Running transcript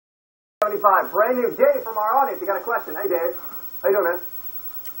$19.75. Brand new Dave from our audience. You got a question? Hey, Dave. How you doing, man?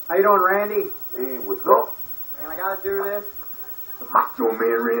 How you doing, Randy? Hey, what's up? And I gotta do this. The Macho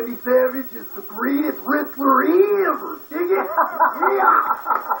Man Randy Savage is the greatest wrestler ever. Dig it?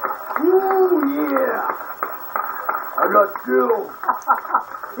 Yeah. Ooh, yeah. I got chills.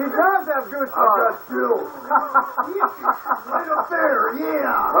 He does have good I got chills. Right up there,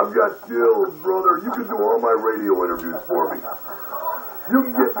 yeah. I've got chills, brother. You can do all my radio interviews for me. You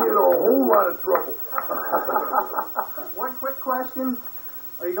can get me in a whole lot of trouble. One quick question.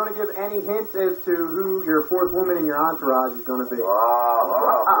 Are you going to give any hints as to who your fourth woman in your entourage is going to be?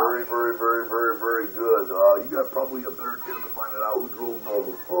 Very, very, very, very, very good. You got probably a better chance of finding out who drove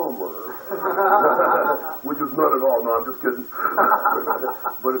the Hummer. Which is none at all. No, I'm just kidding.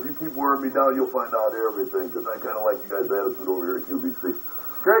 But if you keep wearing me down, you'll find out everything, because I kind of like you guys' attitude over here at QVC.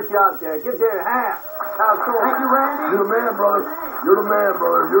 Great job, Dave. Give Dave a hand. Thank you, Randy. You're the man, brother. You're the man,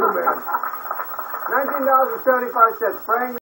 brother. You're the man. $19.75. Frank.